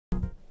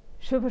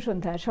শুভ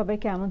সন্ধ্যা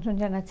সবাইকে আমন্ত্রণ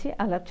জানাচ্ছি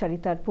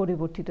আলাপচারিতার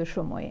পরিবর্তিত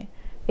সময়ে।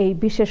 এই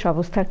বিশেষ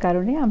অবস্থার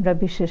কারণে আমরা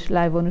বিশেষ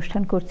লাইভ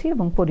অনুষ্ঠান করছি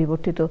এবং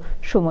পরিবর্তিত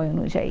সময়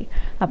অনুযায়ী।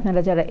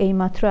 আপনারা যারা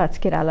এইমাত্র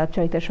আজকের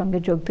আলাপচারিতার সঙ্গে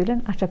যোগ দিলেন,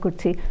 আশা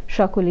করছি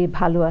সকলেই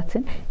ভালো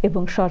আছেন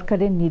এবং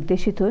সরকারের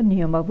নির্দেশিত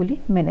নিয়মাবলী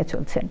মেনে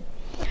চলছেন।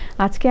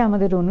 আজকে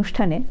আমাদের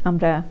অনুষ্ঠানে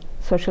আমরা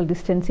সোশ্যাল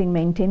ডিস্টেন্সিং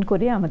মেনটেন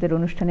করে আমাদের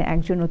অনুষ্ঠানে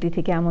একজন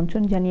অতিথিকে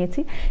আমন্ত্রণ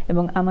জানিয়েছি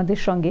এবং আমাদের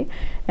সঙ্গে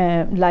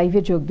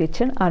লাইভে যোগ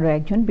দিচ্ছেন আরও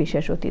একজন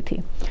বিশেষ অতিথি।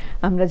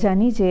 আমরা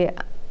জানি যে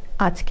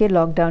আজকে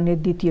লকডাউনের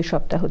দ্বিতীয়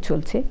সপ্তাহ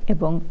চলছে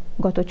এবং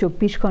গত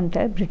 24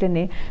 ঘন্টায়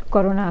ব্রিটেনে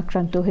করোনা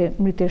আক্রান্ত হয়ে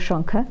মৃতের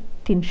সংখ্যা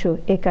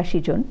 381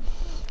 জন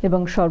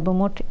এবং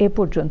সর্বমোট এ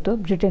পর্যন্ত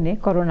ব্রিটেনে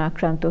করোনা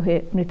আক্রান্ত হয়ে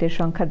মৃতের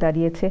সংখ্যা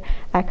দাঁড়িয়েছে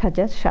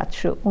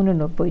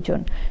 1789 জন।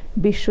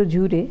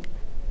 বিশ্বজুড়ে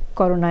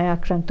করোনায়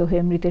আক্রান্ত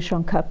হয়ে মৃতের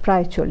সংখ্যা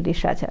প্রায়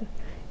 40,000।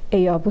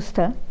 এই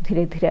অবস্থা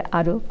ধীরে ধীরে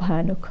আরও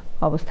ভয়ানক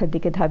অবস্থার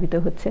দিকে ধাবিত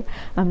হচ্ছে।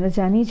 আমরা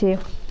জানি যে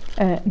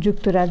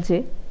যুক্তরাজ্যে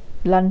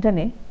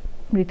লন্ডনে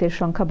মৃতের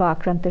সংখ্যা বা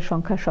আক্রান্তের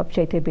সংখ্যা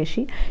সবচাইতে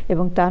বেশি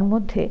এবং তার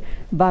মধ্যে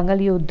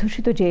বাঙালি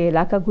অধ্যুষিত যে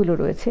এলাকাগুলো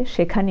রয়েছে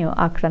সেখানেও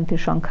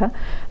আক্রান্তের সংখ্যা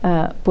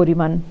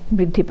পরিমাণ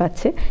বৃদ্ধি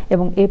পাচ্ছে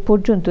এবং এ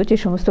পর্যন্ত যে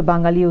সমস্ত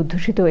বাঙালি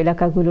অধ্যুষিত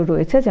এলাকাগুলো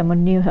রয়েছে যেমন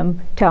Newham,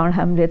 town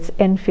Hamlets,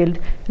 Enfield,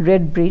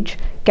 red bridge,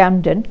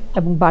 Camden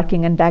এবং বার্কিং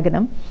অ্যান্ড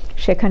ড্যাগেনাম,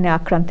 সেখানে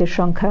আক্রান্তের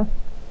সংখ্যা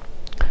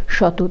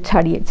শত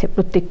ছাড়িয়েছে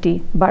প্রত্যেকটি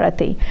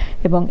বাড়াতেই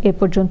এবং এ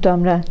পর্যন্ত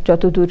আমরা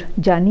যতদূর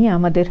জানি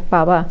আমাদের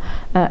পাওয়া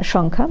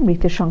সংখ্যা,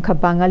 মৃতের সংখ্যা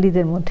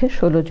বাঙালিদের মধ্যে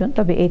 16 জন।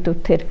 তবে এই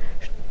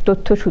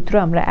তথ্যসূত্র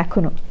আমরা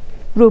এখনও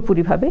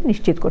পুরোপুরিভাবে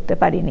নিশ্চিত করতে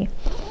পারিনি।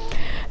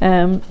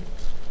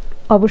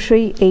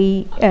 অবশ্যই এই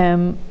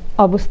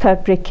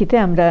অবস্থার প্রেক্ষিতে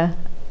আমরা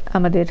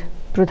আমাদের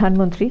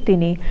প্রধানমন্ত্রী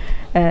তিনি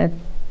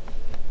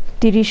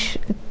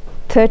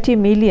 30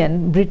 মিলিয়ন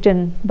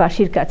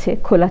ব্রিটেনবাসীর কাছে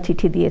খোলা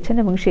চিঠি দিয়েছেন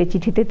এবং সেই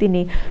চিঠিতে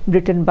তিনি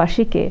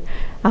ব্রিটেনবাসীকে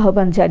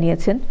আহ্বান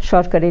জানিয়েছেন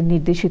সরকারের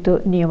নির্দেশিত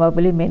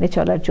নিয়মাবলী মেনে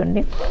চলার জন্য।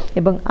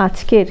 এবং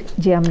আজকের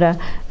যে আমরা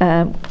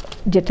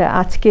যেটা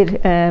আজকের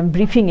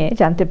ব্রিফিংয়ে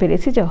জানতে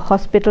পেরেছি যে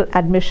হসপিটাল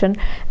অ্যাডমিশন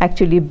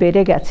অ্যাকচুয়ালি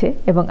বেড়ে গেছে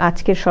এবং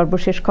আজকের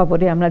সর্বশেষ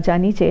খবরে আমরা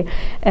জানি যে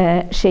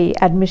সেই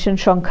অ্যাডমিশন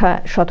সংখ্যা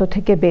 100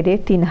 থেকে বেড়ে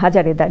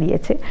 3000-এ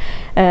দাঁড়িয়েছে।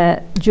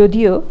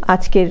 যদিও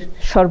আজকের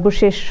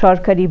সর্বশেষ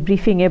সরকারি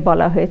ব্রিফিংয়ে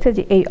বলা হয়েছে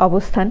যে এই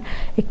অবস্থান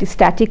একটি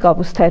স্ট্যাটিক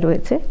অবস্থায়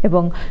রয়েছে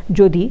এবং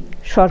যদি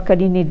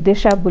সরকারি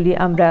নির্দেশাবলী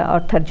আমরা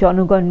অর্থাৎ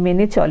জনগণ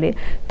মেনে চলে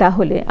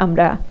তাহলে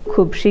আমরা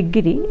খুব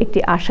শিগগিরই একটি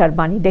আশার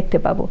বাণী দেখতে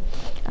পাবো।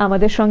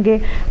 আমাদের সঙ্গে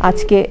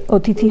আজকে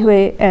অতিথি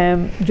হয়ে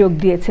যোগ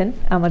দিয়েছেন,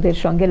 আমাদের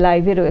সঙ্গে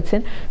লাইভে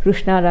রয়েছেন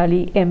Rushanara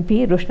Ali MP.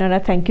 Rushnara,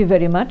 thank you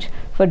very much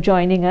for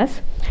joining আস।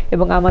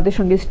 এবং আমাদের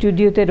সঙ্গে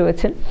স্টুডিওতে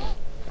রয়েছেন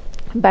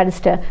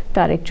ব্যারিস্টার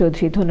তারেক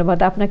চৌধুরী। ধন্যবাদ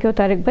আপনাকেও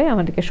তারেক ভাই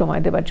আমাদেরকে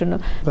সময় দেওয়ার জন্য।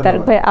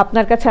 তারেক ভাই,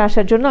 আপনার কাছে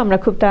আসার জন্য আমরা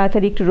খুব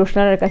তাড়াতাড়ি একটু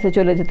রোশনারার কাছে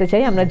চলে যেতে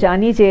চাই। আমরা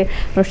জানি যে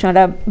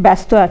রোশনারা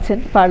ব্যস্ত আছেন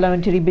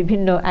পার্লামেন্টারি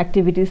বিভিন্ন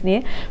অ্যাক্টিভিটিস নিয়ে।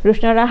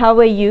 Rushanara, how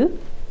are you?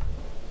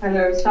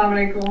 Hello, assalamu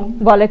alaikum.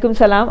 Walaikum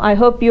salam. I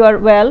hope you are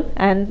well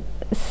and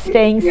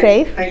staying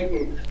safe. Thank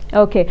you.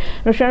 Okay,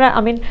 Roshana,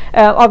 I mean,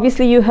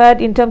 obviously you heard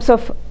in terms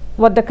of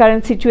what the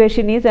current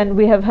situation is, and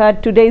we have heard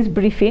today's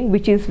briefing,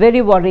 which is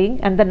very worrying,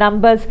 and the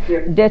numbers,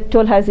 death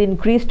toll has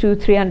increased to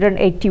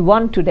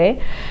 381 today.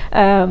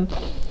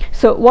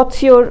 So what's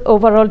your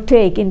overall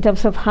take in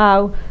terms of how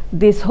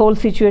this whole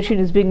situation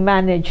is being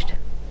managed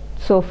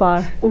so far?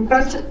 Well,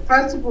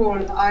 first of all,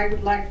 I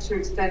would like to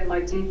extend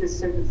my deepest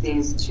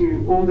sympathies to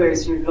all those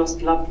who've lost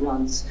loved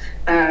ones,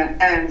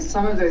 and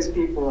some of those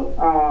people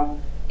are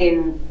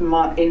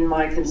in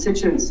my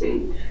constituency,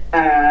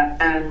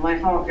 and my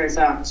heart goes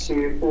out to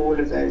all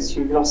of those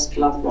who've lost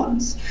loved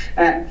ones.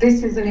 This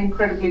is an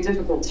incredibly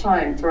difficult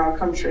time for our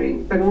country,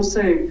 but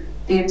also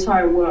the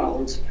entire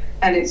world,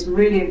 and it's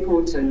really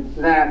important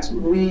that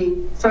we,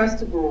 first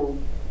of all,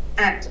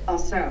 act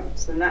ourselves,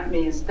 and that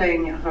means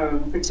staying at home,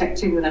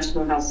 protecting the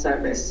National Health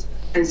Service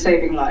and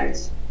saving lives.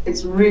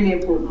 It's really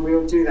important we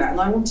all do that, and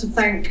I want to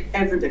thank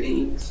everybody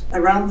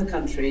around the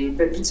country,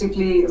 but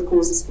particularly, of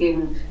course,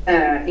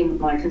 in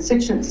my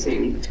constituency,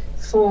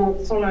 for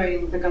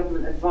following the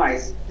government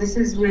advice. This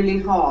is really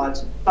hard,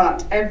 but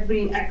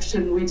every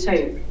action we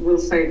take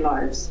will save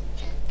lives.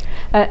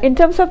 In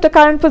terms of the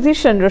current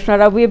position,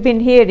 Roshnara, we have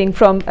been hearing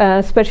from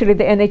especially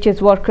the NHS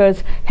workers,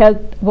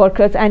 health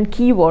workers and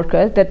key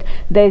workers that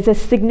there is a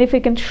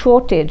significant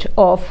shortage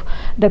of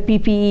the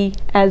PPE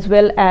as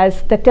well as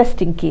the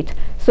testing kit.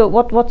 So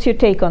what's your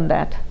take on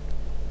that?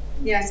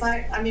 Yes,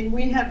 I mean,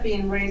 we have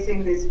been raising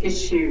this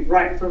issue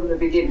right from the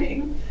beginning.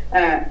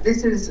 This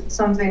is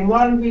something,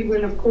 while we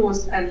will, of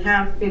course, and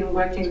have been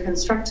working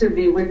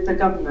constructively with the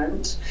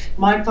government,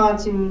 my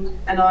party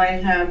and I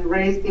have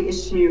raised the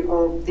issue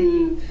of the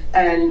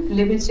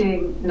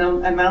limiting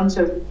amount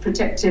of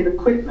protective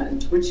equipment,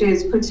 which is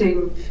putting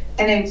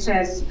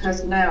NHS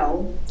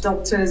personnel,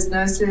 doctors,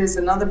 nurses,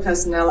 and other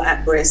personnel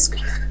at risk,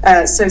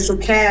 social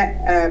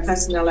care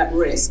personnel at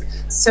risk.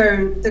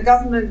 So the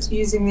government,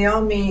 using the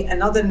army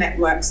and other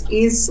networks,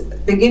 is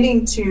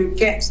beginning to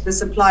get the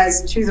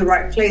supplies to the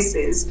right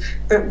places.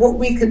 But what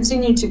we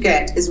continue to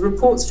get is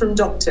reports from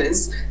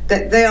doctors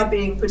that they are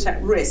being put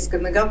at risk,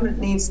 and the government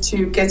needs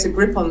to get a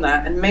grip on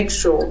that and make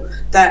sure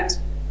that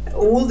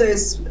all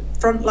those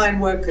frontline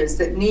workers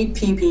that need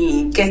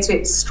PPE get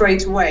it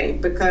straight away,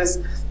 because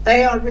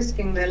they are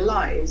risking their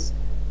lives.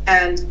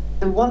 And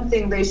the one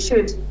thing they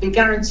should be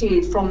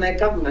guaranteed from their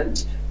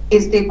government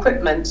is the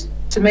equipment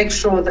to make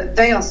sure that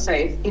they are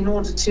safe in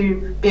order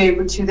to be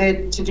able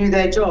to do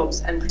their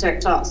jobs and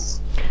protect us.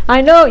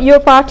 I know your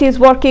party is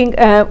working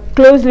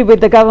closely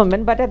with the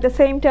government, but at the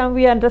same time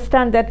we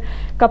understand that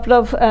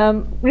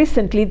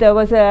recently there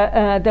was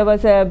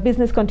a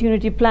business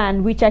continuity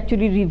plan which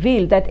actually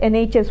revealed that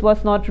NHS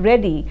was not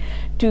ready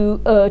to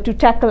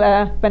tackle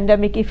a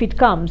pandemic if it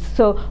comes.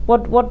 So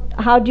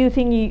how do you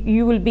think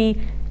you will be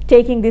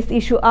taking this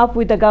issue up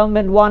with the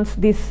government once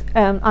this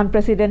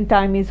unprecedented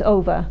time is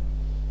over?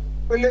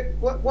 Well, look,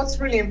 what's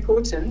really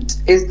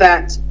important is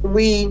that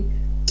we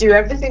do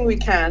everything we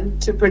can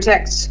to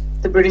protect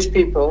the British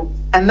people,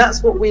 and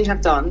that's what we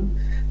have done.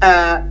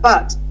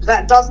 But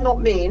that does not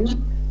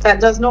mean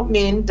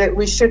that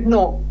we should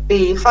not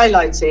be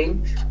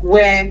highlighting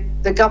where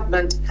the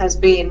government has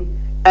been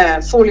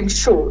falling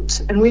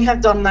short, and we have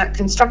done that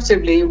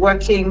constructively,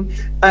 working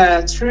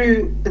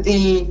through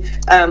the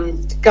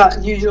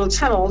usual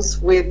channels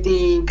with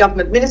the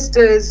government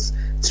ministers,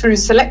 through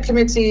select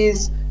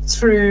committees,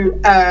 through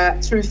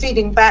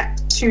feeding back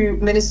to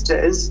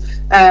ministers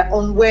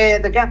on where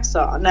the gaps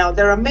are. Now,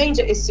 there are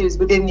major issues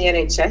within the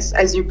NHS,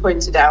 as you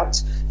pointed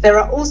out. There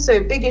are also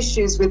big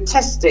issues with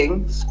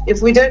testing.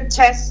 If we don't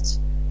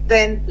test,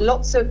 then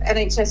lots of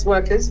NHS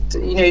workers,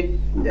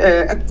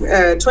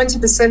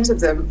 20% of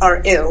them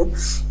are ill.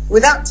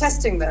 Without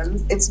testing them,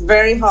 it's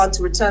very hard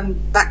to return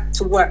back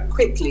to work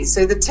quickly.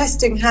 So the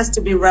testing has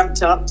to be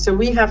ramped up. So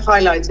we have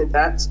highlighted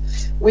that.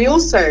 We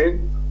also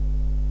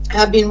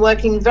have been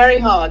working very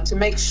hard to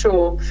make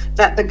sure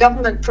that the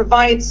government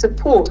provides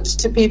support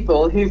to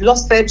people who've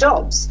lost their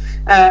jobs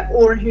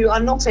or who are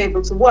not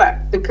able to work,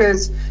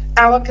 because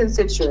our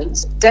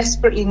constituents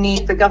desperately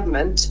need the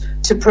government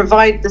to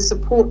provide the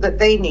support that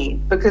they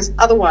need, because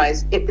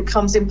otherwise it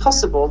becomes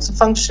impossible to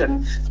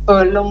function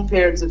for long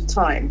periods of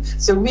time.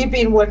 So we've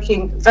been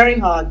working very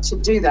hard to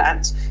do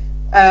that.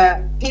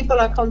 People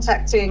are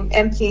contacting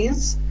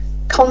MPs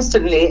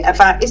constantly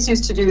about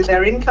issues to do with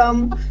their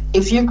income.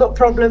 If you've got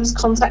problems,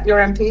 contact your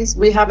MPs.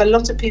 We have a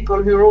lot of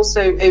people who are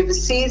also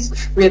overseas.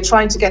 We are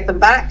trying to get them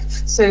back.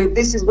 So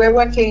we're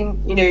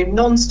working,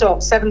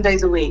 non-stop, 7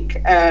 days a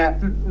week.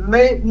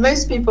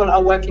 Most people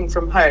are working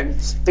from home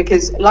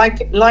because,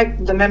 like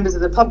the members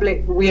of the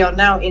public, we are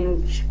now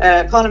in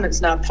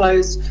Parliament's now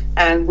closed,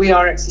 and we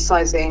are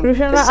exercising.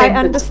 Rushana, I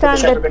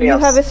understand that you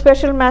have a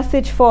special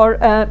message for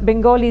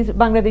Bengalis,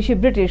 Bangladeshi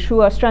British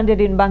who are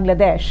stranded in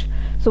Bangladesh.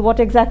 So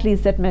what exactly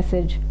is that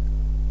message?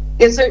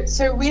 Yeah,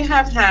 so we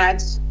have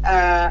had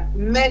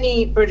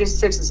many British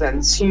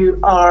citizens who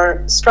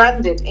are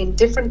stranded in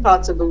different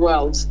parts of the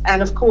world.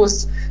 And of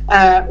course,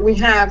 we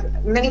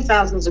have many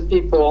thousands of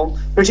people,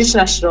 British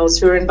nationals,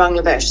 who are in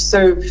Bangladesh.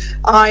 So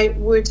I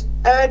would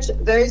urge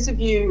those of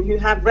you who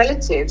have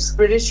relatives,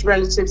 British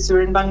relatives who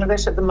are in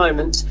Bangladesh at the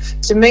moment,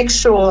 to make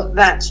sure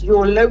that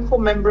your local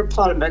Member of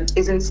Parliament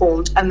is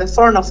informed and the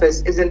Foreign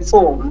Office is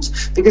informed,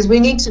 because we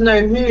need to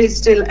know who is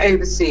still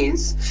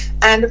overseas.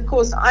 And of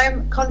course, I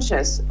am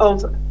conscious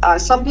of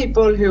some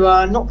people who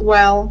are not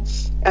well,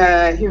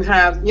 who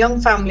have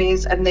young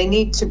families, and they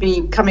need to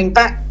be coming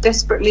back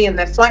desperately, and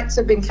their flights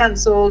have been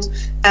cancelled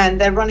and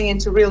they're running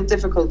into real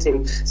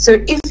difficulty.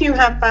 So if you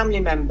have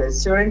family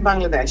members who are in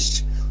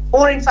Bangladesh,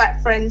 or in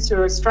fact friends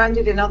who are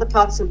stranded in other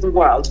parts of the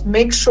world,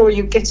 make sure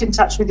you get in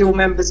touch with your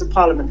members of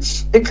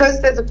Parliament. Because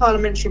there's a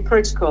parliamentary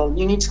protocol,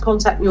 you need to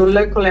contact your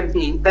local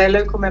MP, their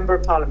local Member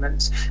of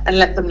Parliament, and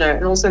let them know,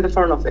 and also the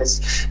Foreign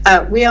Office.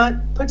 We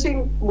are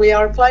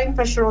applying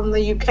pressure on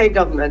the UK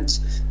government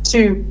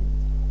to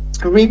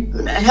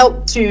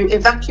help to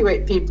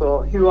evacuate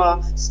people who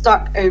are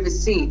stuck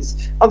overseas.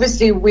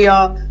 Obviously, we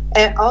are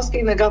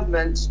asking the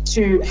government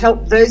to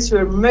help those who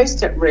are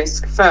most at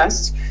risk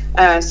first.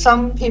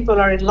 Some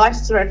people are in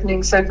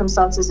life-threatening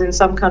circumstances in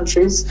some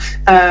countries.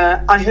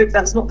 I hope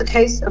that's not the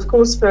case, of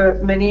course, for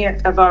many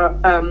of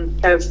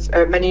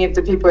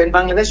the people in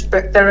Bangladesh.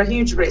 But there are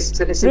huge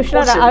risks, and it's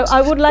important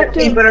I would like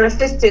that people are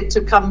assisted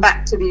to come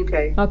back to the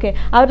UK. Okay,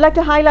 I would like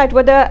to highlight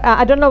whether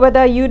I don't know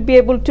whether you'd be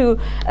able to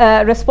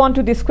respond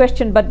to this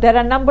question, but there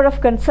are a number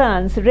of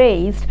concerns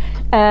raised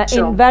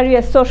in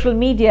various social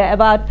media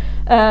about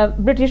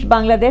British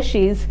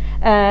Bangladeshis,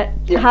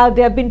 how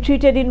they have been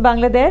treated in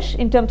Bangladesh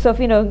in terms of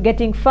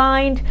getting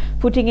fined,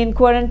 putting in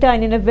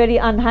quarantine in a very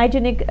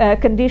unhygienic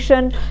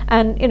condition,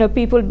 and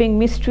people being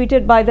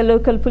mistreated by the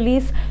local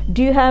police.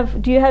 Do you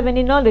have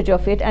any knowledge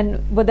of it, and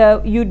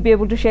whether you'd be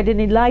able to shed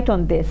any light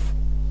on this?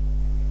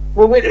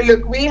 Well,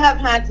 look, we have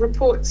had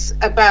reports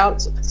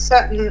about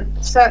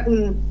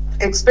certain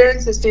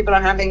experiences people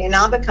are having in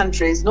other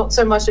countries, not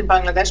so much in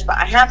Bangladesh, but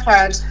I have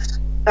heard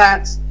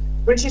that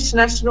British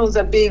nationals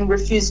are being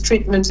refused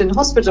treatment in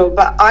hospital,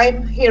 but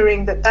I'm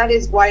hearing that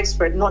is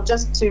widespread, not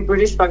just to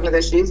British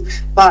Bangladeshis,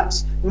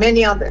 but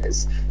many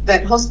others,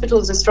 that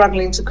hospitals are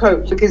struggling to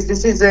cope because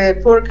this is a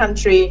poor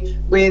country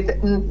with,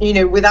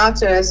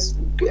 without a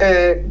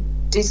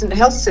decent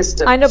health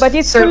system. I know, but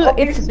it's full.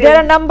 There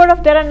are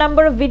a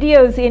number of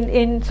videos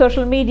in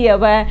social media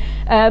where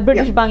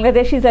British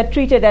Bangladeshis are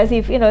treated as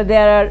if they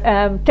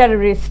are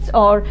terrorists,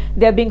 or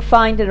they're being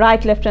fined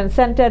right, left, and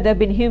center. They've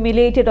been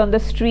humiliated on the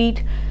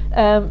street.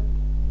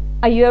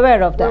 Are you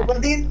aware of that? Well,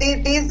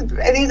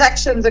 these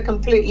actions are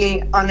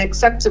completely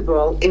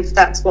unacceptable if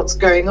that's what's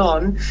going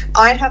on.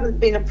 I haven't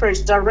been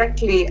approached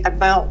directly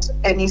about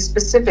any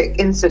specific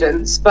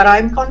incidents, but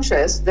I'm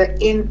conscious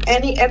that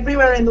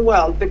everywhere in the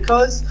world,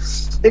 because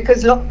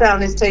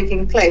lockdown is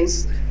taking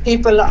place,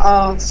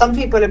 some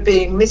people are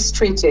being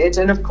mistreated,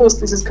 and of course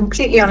this is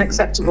completely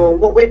unacceptable.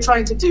 What we're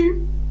trying to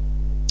do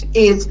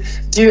is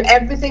do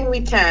everything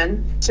we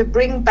can to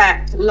bring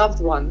back loved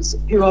ones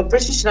who are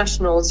British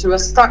nationals who are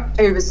stuck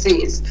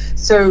overseas.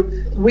 So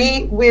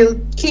we will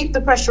keep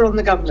the pressure on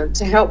the government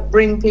to help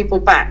bring people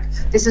back.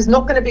 This is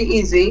not going to be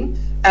easy.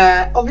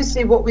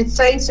 Obviously, what we'd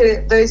say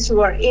to those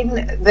who are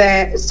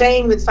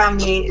staying with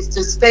family is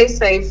to stay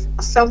safe,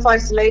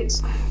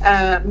 self-isolate,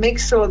 make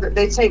sure that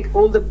they take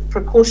all the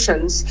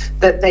precautions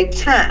that they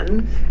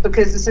can,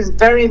 because this is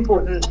very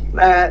important.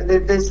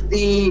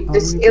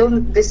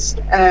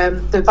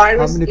 The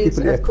virus is,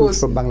 of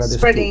course,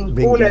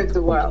 spreading all over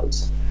the world.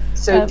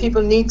 So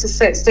people need to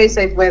stay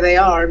safe where they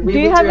are. Do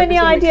you have any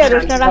idea,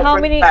 Rushnara,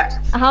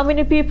 how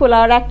many people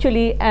are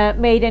actually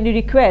made any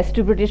request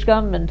to British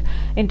government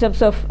in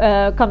terms of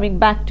coming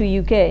back to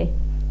UK?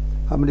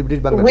 How many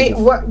British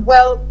Bangladeshis?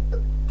 Well,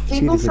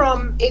 people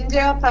from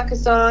India,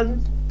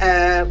 Pakistan.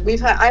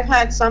 I've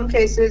had some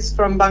cases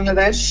from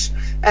Bangladesh.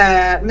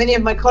 Many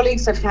of my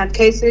colleagues have had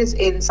cases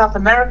in South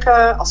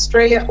America,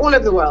 Australia, all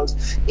over the world.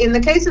 In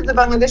the case of the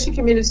Bangladeshi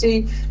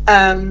community,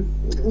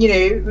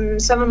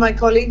 some of my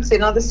colleagues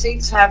in other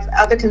seats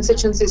other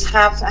constituencies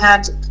have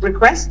had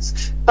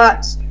requests,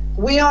 but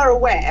we are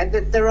aware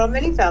that there are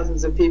many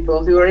thousands of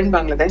people who are in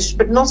Bangladesh,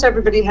 but not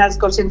everybody has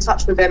got in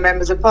touch with their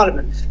members of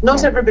parliament.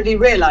 Not everybody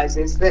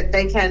realizes that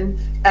they can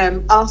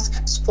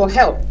ask for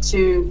help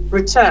to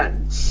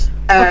return.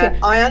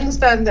 I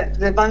understand that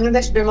the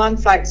Bangladesh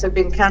Biman flights have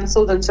been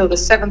cancelled until the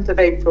 7th of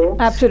April.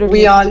 Absolutely.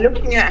 We are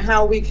looking at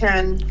how we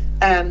can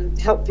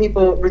help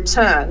people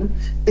return.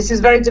 This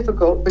is very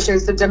difficult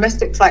because the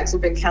domestic flights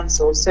have been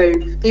cancelled, so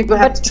people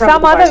have to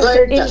travel by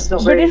road.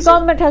 British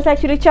government has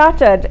actually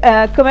chartered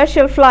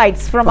commercial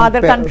flights from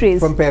other countries.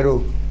 From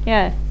Peru.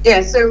 Yeah.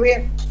 So we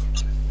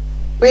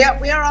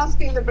are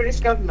asking the British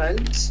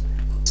government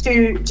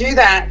to do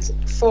that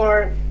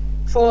for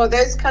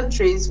those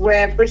countries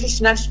where British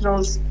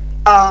nationals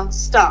are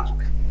stuck.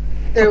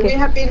 So we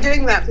have been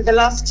doing that for the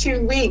last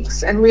 2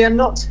 weeks, and we are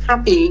not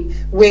happy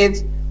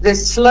with the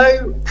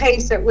slow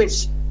pace at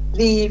which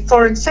the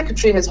Foreign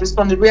Secretary has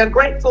responded. We are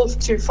grateful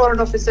to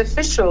Foreign Office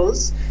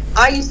officials.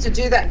 I used to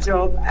do that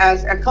job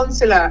as a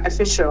consular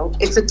official.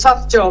 It's a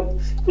tough job,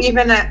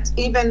 even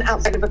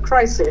outside of a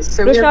crisis.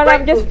 So Rushnara,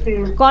 I'm just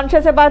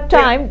conscious about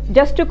time.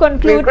 Just to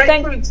conclude, we're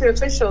grateful to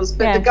officials,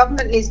 but the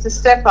government needs to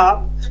step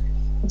up.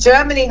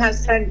 Germany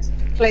has sent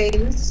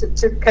planes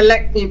to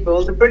collect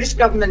people. The British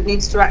government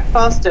needs to act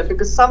faster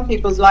because some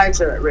people's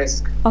lives are at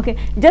risk. Okay,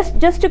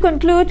 just to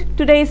conclude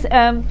today's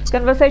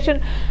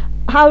conversation,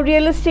 how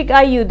realistic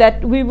are you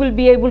that we will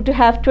be able to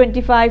have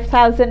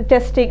 25,000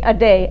 testing a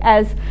day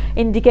as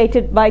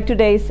indicated by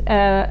today's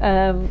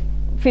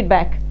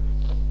feedback?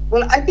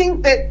 Well, I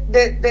think that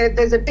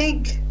there's a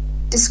big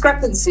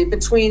discrepancy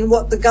between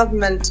what the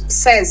government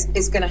says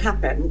is going to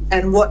happen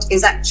and what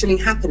is actually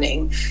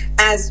happening,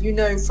 as you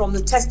know from the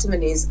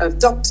testimonies of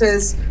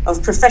doctors,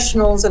 of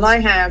professionals, and I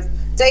have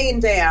day in,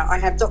 day out, I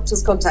have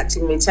doctors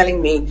contacting me,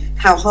 telling me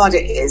how hard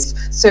it is.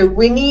 So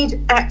we need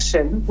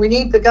action. We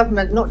need the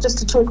government not just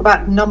to talk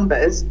about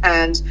numbers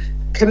and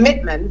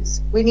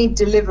commitments, we need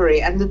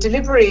delivery, and the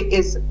delivery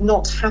is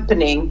not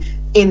happening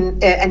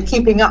and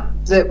keeping up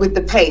with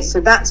the pace. So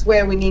that's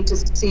where we need to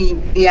see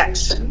the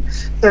action.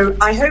 So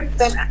I hope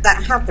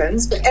that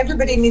happens, but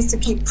everybody needs to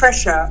keep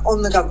pressure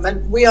on the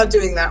government. We are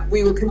doing that.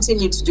 We will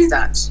continue to do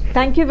that.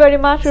 Thank you very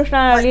much,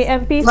 Rushnara Ali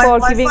MP, for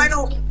giving.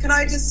 Can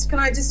I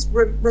just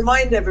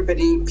remind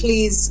everybody,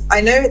 please?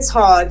 I know it's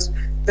hard,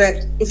 but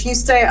if you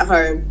stay at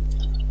home,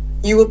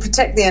 you will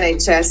protect the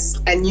NHS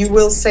and you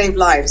will save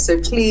lives. So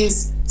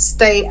please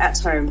stay at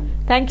home.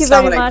 Thank you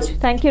very much.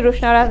 Thank you,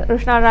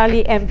 Rushnara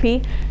Ali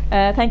MP.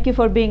 Thank you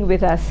for being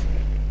with us.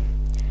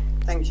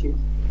 Thank you.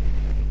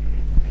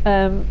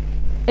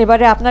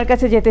 এবারে আপনার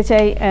কাছে যেতে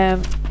চাই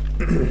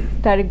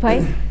তারিক ভাই,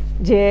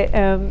 যে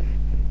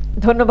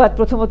ধন্যবাদ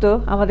প্রথমত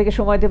আমাদেরকে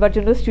সময় দেওয়ার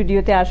জন্য,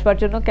 স্টুডিওতে আসবার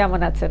জন্য। কেমন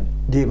আছেন?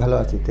 জি ভালো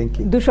আছি, থ্যাংক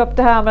ইউ। 2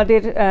 সপ্তাহ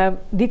আমাদের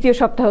দ্বিতীয়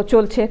সপ্তাহ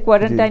চলছে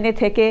কোয়ারেন্টাইনে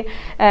থেকে।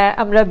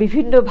 আমরা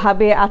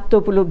বিভিন্নভাবে আত্ম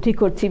উপলব্ধি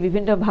করছি,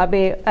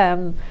 বিভিন্নভাবে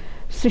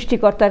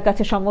সৃষ্টিকর্তার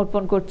কাছে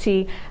সমর্পণ করছি,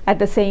 অ্যাট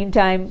দ্য সেম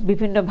টাইম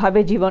বিভিন্নভাবে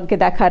জীবনকে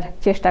দেখার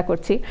চেষ্টা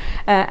করছি।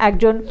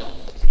 একজন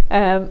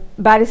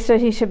ব্যারিস্টার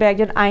হিসেবে,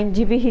 একজন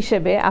আইনজীবী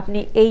হিসেবে আপনি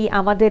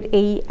আমাদের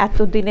এই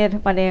এতদিনের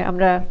মানে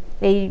আমরা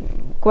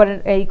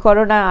এই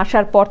করোনা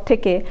আসার পর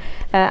থেকে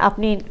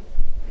আপনি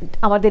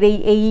আমাদের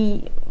এই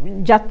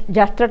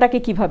যাত্রাটাকে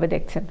কিভাবে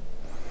দেখছেন?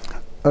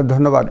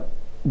 ধন্যবাদ।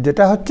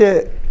 যেটা হচ্ছে,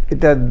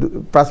 এটা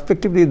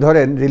পার্সপেক্টিভ যদি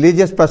ধরেন,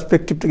 রিলিজিয়াস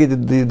পার্সপেক্টিভ থেকে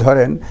যদি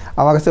ধরেন,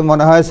 আমার কাছে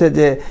মনে হয়েছে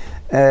যে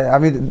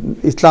আমি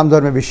ইসলাম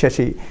ধর্মে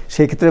বিশ্বাসী,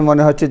 সেই ক্ষেত্রে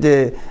মনে হচ্ছে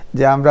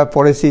যে আমরা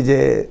পড়েছি যে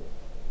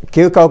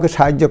কেউ কাউকে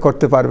সাহায্য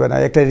করতে পারবে না,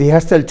 একটা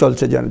রিহার্সাল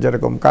চলছে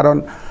যেরকম। কারণ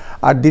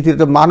আর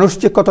দ্বিতীয়ত মানুষ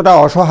যে কতটা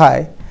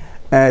অসহায়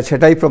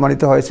সেটাই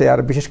প্রমাণিত হয়েছে। আর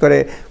বিশেষ করে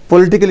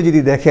পলিটিক্যালি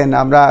যদি দেখেন,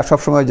 আমরা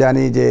সবসময়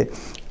জানি যে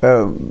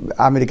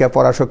আমেরিকা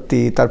পরাশক্তি,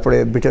 তারপরে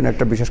ব্রিটেন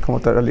একটা বিশেষ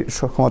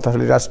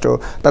ক্ষমতাশালী রাষ্ট্র,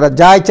 তারা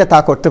যা ইচ্ছা তা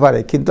করতে পারে,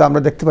 কিন্তু আমরা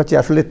দেখতে পাচ্ছি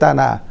আসলে তা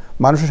না,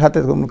 মানুষের সাথে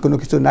কোনো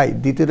কিছু নাই।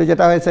 দ্বিতীয়ত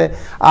যেটা হয়েছে,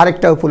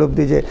 আরেকটা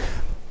উপলব্ধি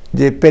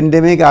যে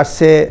প্যান্ডেমিক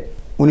আসছে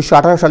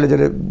 1918 সালে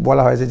যেটা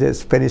বলা হয়েছে যে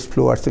স্প্যানিশ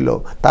ফ্লু আসছিল,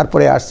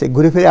 তারপরে আসছে,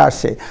 ঘুরে ফিরে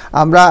আসছে।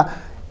 আমরা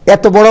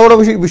এত বড় বড়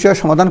বিষয়ের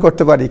সমাধান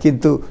করতে পারি,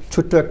 কিন্তু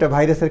ছোট্ট একটা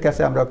ভাইরাসের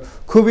কাছে আমরা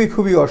খুবই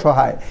খুবই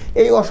অসহায়।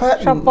 এই অসহায়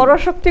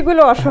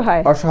পরাশক্তিগুলো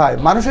অসহায়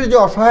মানুষের যে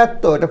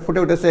অসহায়ত্ব, এটা ফুটে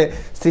উঠেছে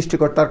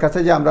সৃষ্টিকর্তার কাছে,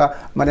 যে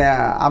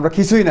আমরা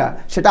কিছুই না,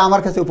 সেটা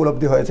আমার কাছে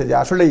উপলব্ধি হয়েছে যে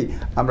আসলেই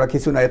আমরা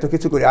কিছু না, এত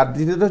কিছু করি। আর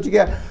দ্বিতীয়ত হচ্ছে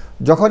গিয়ে,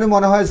 যখনই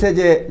মনে হয়েছে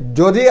যে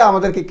যদি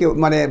আমাদেরকে কেউ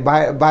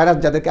ভাইরাস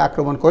যাদেরকে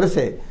আক্রমণ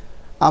করেছে,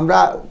 আমরা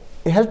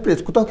হেল্পলেস,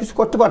 কোথাও কিছু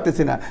করতে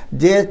পারতেছি না,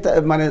 যে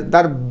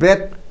তার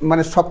ব্রেথ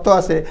শক্ত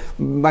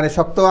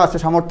আছে,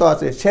 সামর্থ্য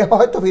আছে, সে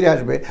হয়তো ফিরে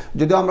আসবে।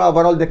 যদিও আমরা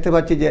ওভারঅল দেখতে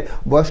পাচ্ছি যে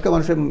বয়স্ক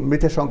মানুষের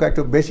মৃতের সংখ্যা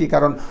একটু বেশি,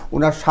 কারণ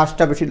ওনার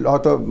শ্বাসটা বেশি,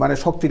 হয়তো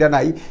শক্তিটা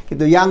নাই,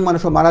 কিন্তু ইয়াং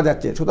মানুষও মারা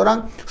যাচ্ছে। সুতরাং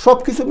সব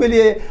কিছু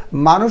মিলিয়ে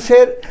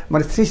মানুষের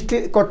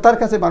সৃষ্টিকর্তার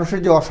কাছে মানুষের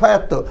যে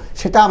অসহায়ত্ব,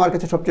 সেটা আমার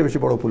কাছে সবচেয়ে বেশি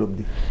বড়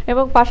উপলব্ধি।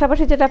 এবং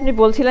পাশাপাশি যেটা আপনি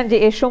বলছিলেন যে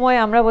এ সময়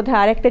আমরা বোধহয়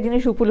আরেকটা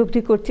জিনিস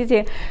উপলব্ধি করছি, যে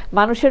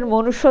মানুষের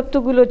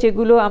মনুষ্যত্বগুলো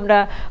যেগুলো আমরা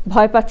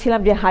ভয়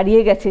পাচ্ছিলাম যে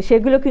হারিয়ে গেছে,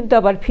 সেগুলো কিন্তু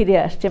আবার ফিরে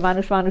আসছে।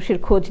 মানুষের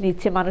খোঁজ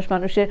নিচ্ছে,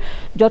 মানুষের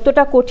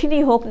যতটা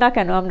কঠিনই হোক না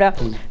কেন, আমরা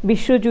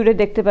বিশ্বজুড়ে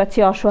দেখতে পাচ্ছি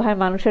অসহায়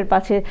মানুষের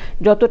পাশে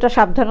যতটা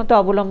সাবধানতা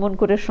অবলম্বন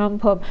করে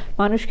সম্ভব,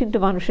 মানুষ কিন্তু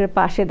মানুষের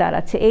পাশে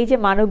দাঁড়াচ্ছে। এই যে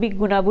মানবিক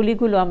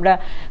গুণাবলীগুলো আমরা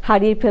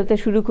হারিয়ে ফেলতে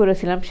শুরু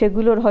করেছিলাম,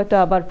 সেগুলোর হয়তো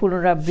আবার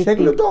পুনরাবৃত্তি।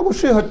 সেগুলো তো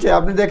অবশ্যই হচ্ছে।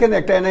 আপনি দেখেন,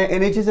 একটা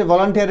NHS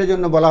ভলান্টিয়ারের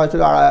জন্য বলা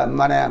হয়েছিল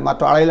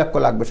মাত্র 2.5 লক্ষ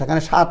লাগবে,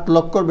 সেখানে 7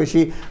 লক্ষর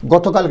বেশি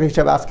গতকালকে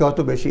হিসাবে, আজকে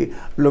হয়তো বেশি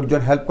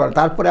লোকজন হেল্প করে।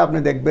 তারপরে আপনি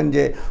দেখবেন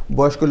যে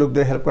বয়স্ক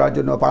লোকদের হেল্প করার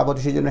জন্য, পাড়া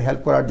প্রতিবেশীর জন্য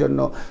হেল্প করার জন্য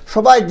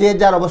সবাই যে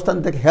যার অবস্থান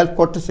থেকে হেল্প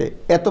করতেছে।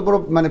 এত বড়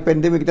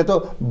প্যান্ডেমিক, এটা তো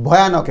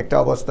ভয়ানক একটা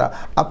অবস্থা।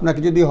 আপনাকে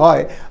যদি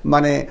হয়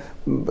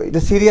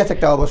এটা সিরিয়াস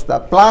একটা অবস্থা,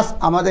 প্লাস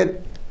আমাদের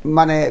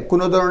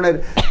কোনো ধরনের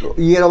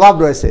অভাব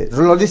রয়েছে,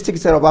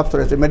 লজিস্টিক্সের অভাব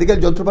রয়েছে, মেডিকেল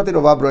যন্ত্রপাতির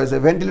অভাব রয়েছে,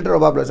 ভেন্টিলেটর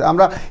অভাব রয়েছে।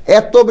 আমরা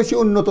এত বেশি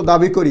উন্নত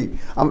দাবি করি,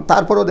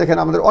 তারপরেও দেখেন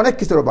আমাদের অনেক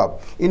কিছুর অভাব।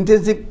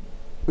 ইন্টেন্সিভ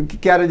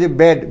কেয়ারে যে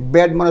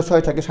বেড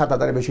 6 থেকে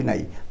 7,000 বেশি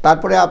নাই।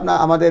 তারপরে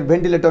আমাদের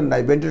ভেন্টিলেটর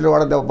নাই, ভেন্টিলেটর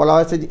অর্ডার দেওয়া বলা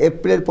হয়েছে যে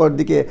এপ্রিলের পর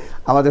দিকে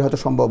আমাদের হয়তো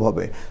সম্ভব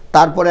হবে।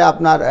 তারপরে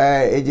আপনার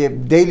এই যে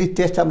ডেইলি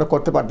টেস্ট আমরা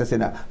করতে পারতেছি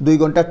না, 2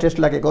 ঘন্টার টেস্ট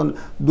লাগে, এখন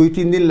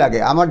 2-3 দিন লাগে।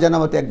 আমার জানা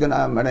মতে একজন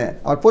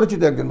আমার পরিচিত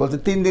একজন বলছে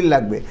 3 দিন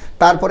লাগবে।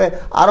 তারপরে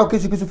আরও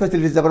কিছু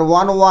ফেসিলিটিস, তারপরে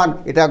 111,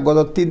 এটা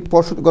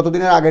গত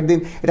দিনের আগের দিন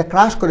এটা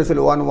ক্রাশ করেছিল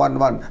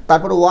 111।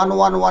 তারপরে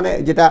 111-এ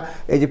যেটা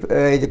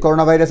এই যে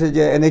করোনা ভাইরাসের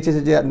যে NHS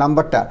এর যে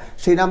নাম্বারটা,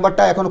 সেই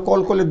নাম্বারটা এখন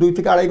কল করলে 2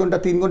 থেকে 2.5 ঘন্টা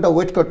 3 ঘন্টা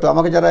ওয়েট করতো।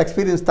 আমাকে যারা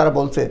এক্সপিরিয়েন্স তারা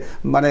বলছে,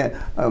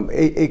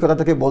 এই কথা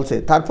থেকে বলছে।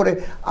 তারপরে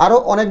আরও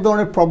অনেক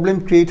ধরনের প্রবলেম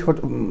ক্রিয়েট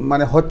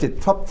হচ্ছে।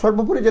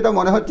 সর্বোপরি যেটা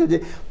মনে হচ্ছে যে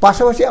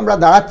পাশাপাশি আমরা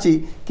দাঁড়াচ্ছি,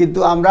 কিন্তু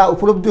আমরা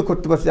উপলব্ধি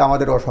করতে পারছি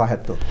আমাদের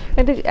অসহায়ত্ব।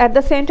 অ্যাট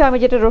দ্য সেম টাইম আমি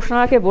যেটা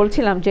রোশনাকে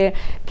বলছিলাম, যে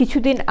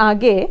কিছুদিন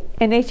আগে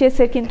NHS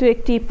এর কিন্তু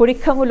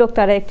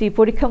তারা একটি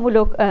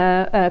পরীক্ষামূলক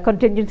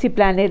কন্টিনজেন্সি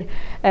প্ল্যানের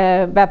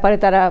ব্যাপারে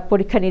তারা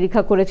পরীক্ষা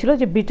নিরীক্ষা করেছিল,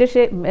 যে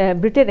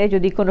ব্রিটেনে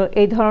যদি কোনো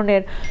এই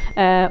ধরনের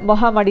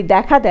মহামারী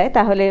দেখা দেয়,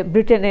 তাহলে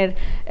ব্রিটেনের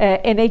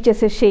NHS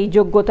এর সেই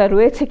যোগ্যতা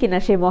রয়েছে কিনা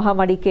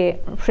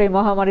সেই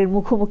মহামারীর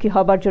মুখোমুখি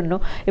হবার জন্য।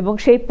 এবং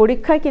সেই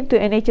পরীক্ষায় কিন্তু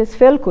NHS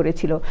ফেল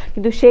করেছিল,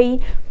 কিন্তু সেই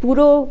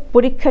পুরো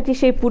পরীক্ষাটি,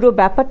 সেই পুরো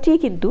ব্যাপারটি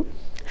কিন্তু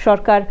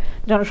সরকার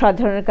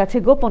জনসাধারণের কাছে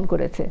গোপন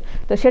করেছে।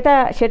 তো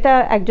সেটা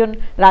একজন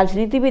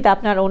রাজনীতিবিদ,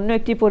 আপনার অন্য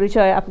একটি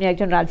পরিচয়, আপনি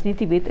একজন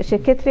রাজনীতিবিদ,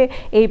 সেক্ষেত্রে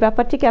এই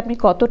ব্যাপারটিকে আপনি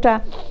কতটা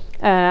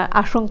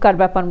আশঙ্কার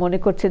ব্যাপার মনে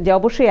করছেন যে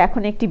অবশ্যই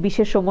এখন একটি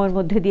বিশেষ সময়ের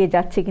মধ্যে দিয়ে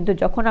যাচ্ছে, কিন্তু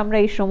যখন আমরা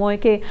এই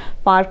সময়কে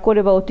পার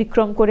করে বা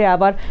অতিক্রম করে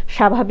আবার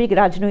স্বাভাবিক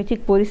রাজনৈতিক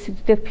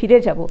পরিস্থিতিতে ফিরে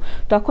যাব,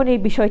 তখন এই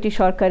বিষয়টি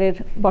সরকারের,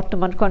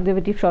 বর্তমান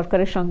কনজারভেটিভ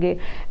সরকারের সঙ্গে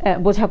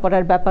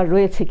বোঝাপড়ার ব্যাপার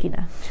রয়েছে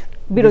কিনা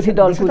বিরোধী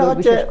দলগুলো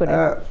বিশেষ করে?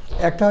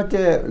 একটা হচ্ছে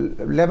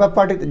লেবার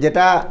পার্টি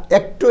যেটা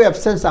একটু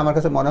অ্যাবসেন্স আমার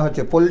কাছে মনে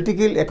হচ্ছে,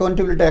 পলিটিক্যাল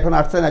অ্যাকাউন্টেবিলিটি এখন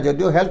আসছে না,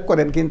 যদিও হেল্প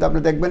করেন, কিন্তু আপনি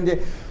দেখবেন যে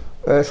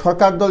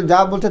সরকার দল যা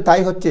বলছে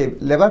তাই হচ্ছে।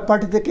 লেবার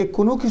পার্টি থেকে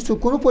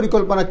কোনো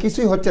পরিকল্পনা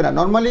কিছুই হচ্ছে না।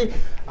 নর্মালি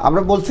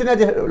আমরা বলছি না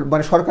যে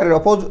মানে সরকারের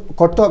অপোজ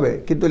করতে হবে,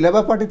 কিন্তু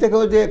লেবার পার্টি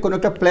থেকেও যে কোনো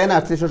একটা প্ল্যান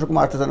আসছে সেরকম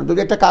আসতেছে না। যদি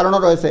একটা কারণও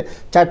রয়েছে,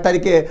 4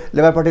 তারিখে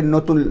লেবার পার্টির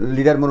নতুন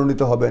লিডার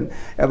মনোনীত হবেন।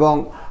 এবং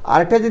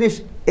আরেকটা জিনিস,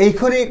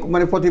 এইখানেই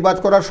মানে প্রতিবাদ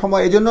করার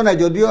সময় এই জন্য নয়,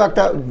 যদিও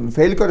একটা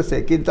ফেল করেছে,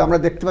 কিন্তু আমরা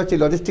দেখতে পাচ্ছি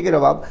লজিস্টিকের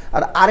অভাব।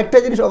 আর আরেকটা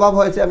জিনিস অভাব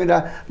হয়েছে, আমরা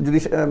যদি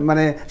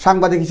মানে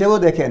সাংবাদিক হিসেবেও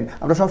দেখেন,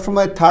 আমরা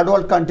সবসময় থার্ড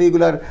ওয়ার্ল্ড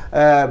কান্ট্রিগুলোর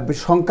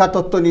সংখ্যা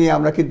তত্ত্ব নিয়ে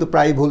আমরা কিন্তু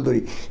প্রায় ভুল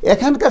ধরি।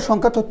 এখানকার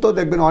সংখ্যা তত্ত্ব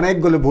দেখবেন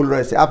অনেকগুলো ভুল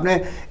রয়েছে। আপনি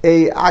এই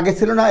আগে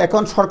ছিল না,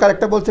 এখন সরকার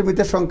একটা বলছে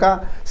মৃতের সংখ্যা,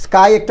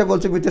 স্কাই একটা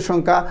বলছে মৃতের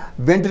সংখ্যা,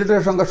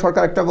 ভেন্টিলেটরের সংখ্যা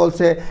সরকার একটা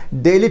বলছে,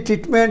 ডেইলি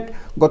ট্রিটমেন্ট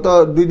গত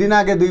 2 দিন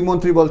আগে 2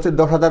 মন্ত্রী বলছে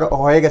 10,000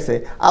 হয়ে গেছে,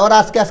 আবার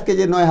আজকে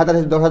যে 9,000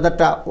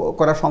 10,000টা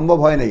করা সম্ভব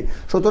হয় নাই।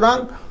 সুতরাং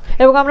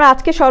এবং আমরা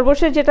আজকে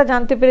সর্বশেষ যেটা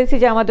জানতে পেরেছি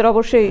যে আমাদের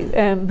অবশ্যই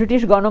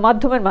ব্রিটিশ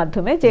গণমাধ্যমের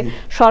মাধ্যমে যে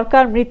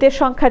সরকার মৃতের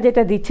সংখ্যা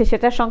যেটা দিচ্ছে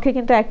সেটার সংখ্যা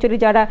কিন্তু অ্যাকচুয়ালি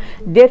যারা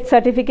ডেথ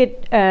সার্টিফিকেট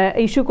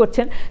ইস্যু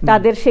করছেন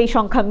তাদের সেই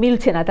সংখ্যা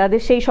মিলছে না,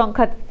 তাদের সেই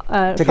সংখ্যা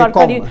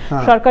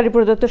সরকারি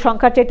প্রদত্ত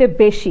সংখ্যার চাইতে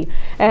বেশি।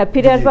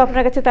 ফিরে আসবো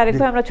আপনার কাছে তারেক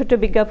ভাই, আমরা ছোট্ট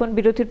বিজ্ঞাপন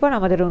বিরতির পর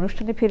আমাদের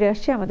অনুষ্ঠানে ফিরে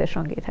আসছি, আমাদের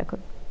সঙ্গেই থাকুন।